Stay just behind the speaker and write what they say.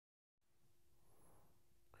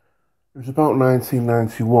It was about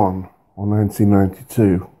 1991 or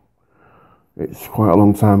 1992. It's quite a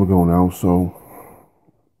long time ago now, so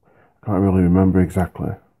I can't really remember exactly.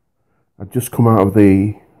 I'd just come out of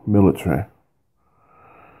the military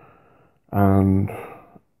and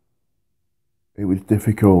it was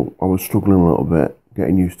difficult. I was struggling a little bit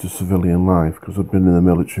getting used to civilian life because I'd been in the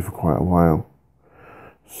military for quite a while.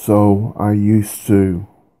 So I used to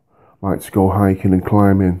like to go hiking and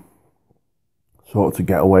climbing, sort of to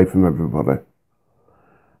get away from everybody.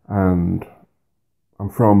 And I'm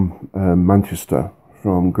from Manchester,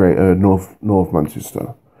 from Greater North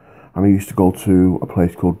Manchester, and I used to go to a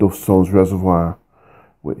place called Dovestone's Reservoir,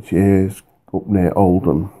 which is up near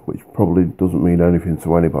Oldham, which probably doesn't mean anything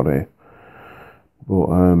to anybody, but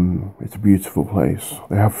it's a beautiful place.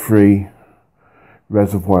 They have three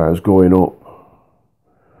reservoirs going up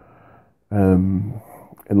in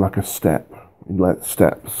like a step, in like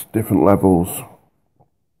steps, different levels.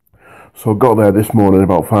 So I got there this morning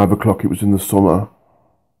about 5 o'clock. It was in the summer,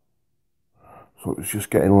 so it was just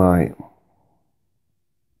getting light,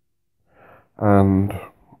 and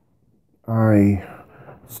I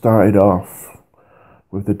started off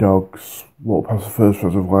with the dogs, walked past the first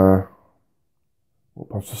reservoir,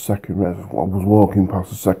 walked past the second reservoir. I was walking past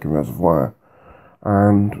the second reservoir,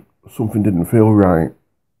 and something didn't feel right.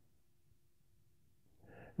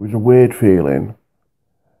 It was a weird feeling.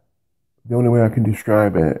 The only way I can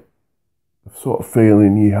describe it, the sort of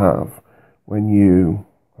feeling you have when you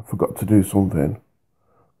forgot to do something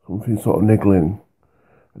sort of niggling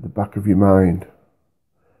at the back of your mind.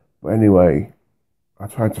 But anyway, I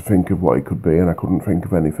tried to think of what it could be and I couldn't think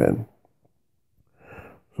of anything.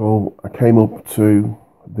 So I came up to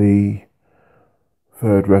the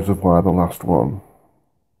third reservoir, the last one,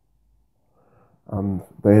 and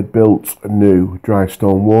they had built a new dry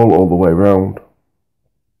stone wall all the way round.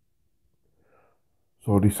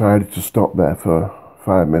 So I decided to stop there for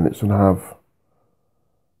 5 minutes and have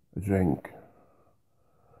a drink.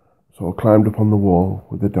 So I climbed up on the wall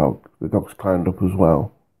with the dog. The dogs climbed up as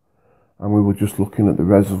well. And we were just looking at the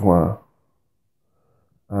reservoir.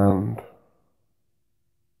 And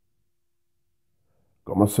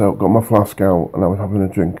got my flask out, and I was having a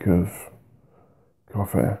drink of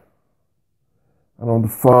coffee. And on the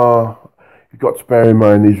far, you've got to bear in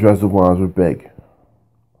mind these reservoirs are big.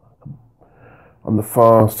 On the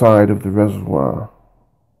far side of the reservoir,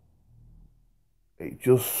 it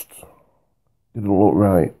just didn't look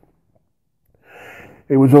right.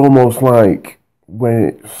 It was almost like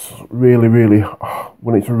when it's a really, really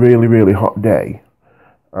hot day,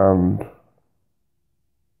 and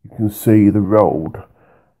you can see the road,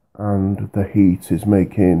 and the heat is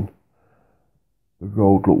making the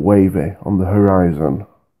road look wavy on the horizon.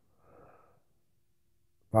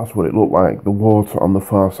 That's what it looked like, the water on the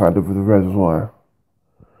far side of the reservoir.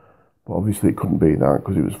 But obviously it couldn't be that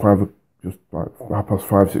because it was just like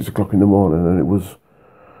 5:30, 6 o'clock in the morning, and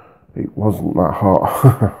it wasn't that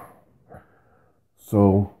hot.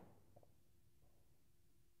 So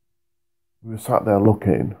we were sat there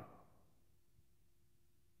looking,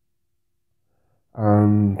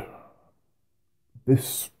 and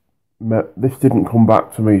this didn't come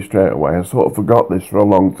back to me straight away. I sort of forgot this for a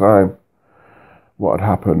long time, what had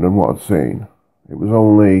happened and what I'd seen. It was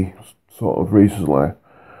only sort of recently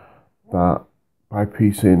that, by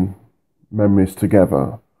piecing memories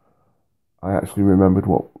together, I actually remembered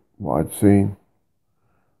what I'd seen.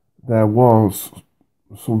 There was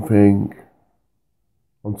something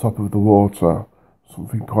on top of the water,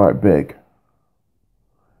 something quite big,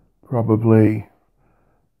 probably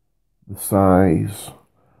the size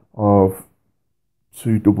of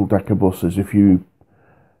two double-decker buses. If you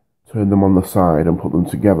turn them on the side and put them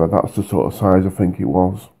together, that's the sort of size I think it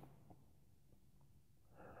was.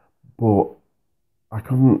 But I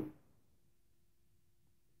couldn't.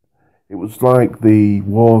 It was like the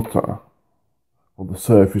water, or the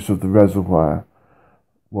surface of the reservoir,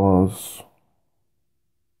 was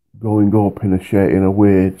going up in a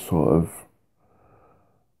weird sort of,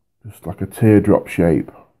 just like a teardrop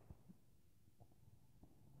shape.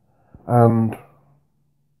 And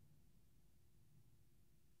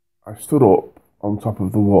I stood up on top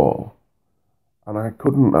of the wall, and I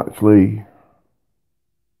couldn't actually.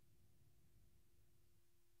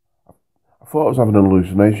 I thought I was having an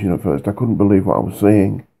hallucination at first. I couldn't believe what I was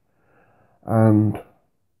seeing. And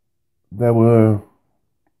there were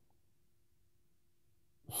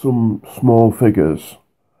some small figures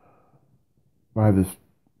by the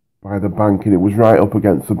bank, and it was right up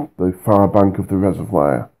against the far bank of the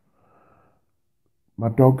reservoir. My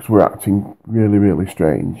dogs were acting really, really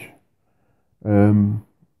strange. I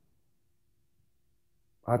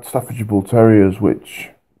had Staffordshire Bull Terriers, which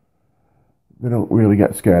they don't really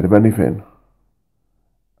get scared of anything,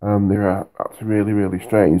 and they're actually really, really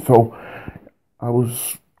strange. So I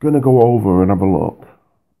was going to go over and have a look,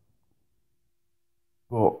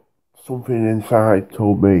 but something inside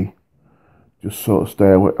told me just sort of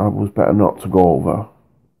stay away. I was better not to go over.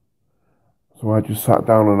 So I just sat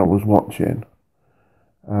down and I was watching,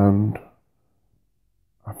 and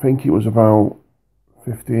I think it was about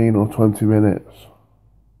 15 or 20 minutes.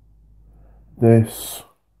 This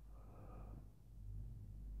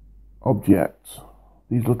object,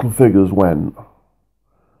 these little figures went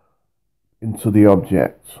into the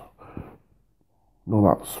object. No,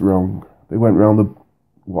 that's wrong. They went round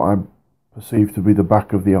what I perceived to be the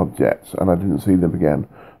back of the object, and I didn't see them again.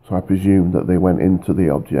 So I presumed that they went into the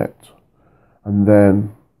object. And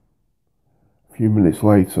then, a few minutes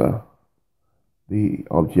later, the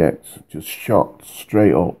object just shot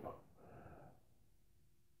straight up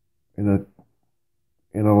in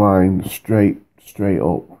a line straight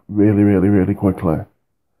up, really, really, really quickly.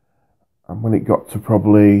 And when it got to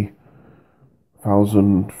probably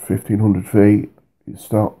 1,000, 1,500 feet, it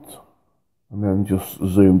stopped and then just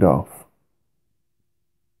zoomed off.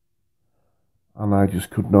 And I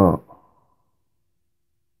just could not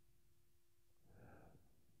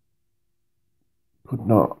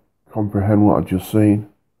comprehend what I'd just seen.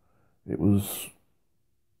 It was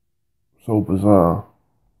so bizarre.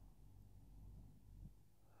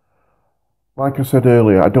 Like I said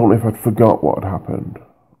earlier, I don't know if I'd forgot what had happened,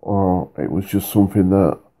 or it was just something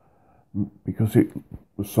that, because it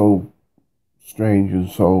was so strange and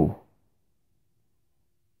so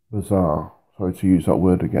bizarre, sorry to use that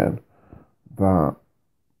word again, that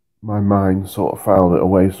my mind sort of filed it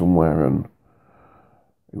away somewhere, and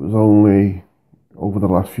it was only over the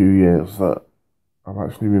last few years that I've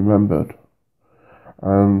actually remembered.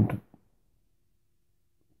 And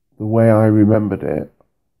the way I remembered it,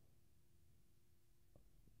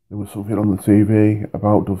 there was something on the TV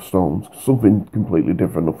about Dovestones, something completely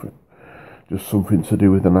different, nothing, just something to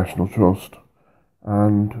do with the National Trust.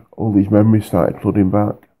 And all these memories started flooding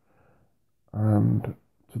back. And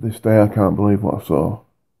to this day, I can't believe what I saw.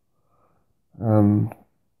 And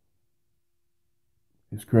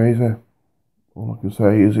it's crazy. All I can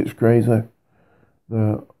say is it's crazy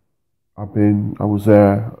that I was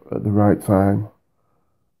there at the right time.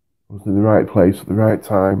 I was in the right place at the right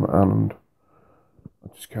time, and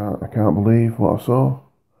I can't believe what I saw.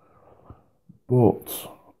 But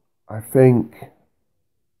I think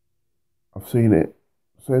I've seen it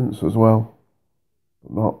since as well,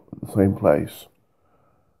 but not at the same place.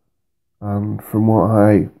 And from what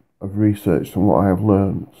I have researched and what I have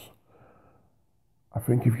learned, I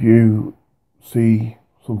think if you see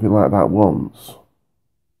something like that once,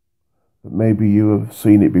 that maybe you have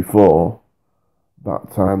seen it before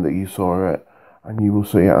that time that you saw it, and you will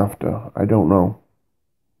see it after. I don't know.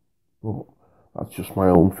 But that's just my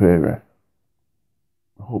own theory.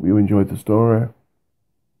 I hope you enjoyed the story.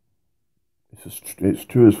 It's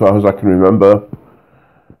true as far as I can remember.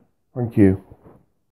 Thank you.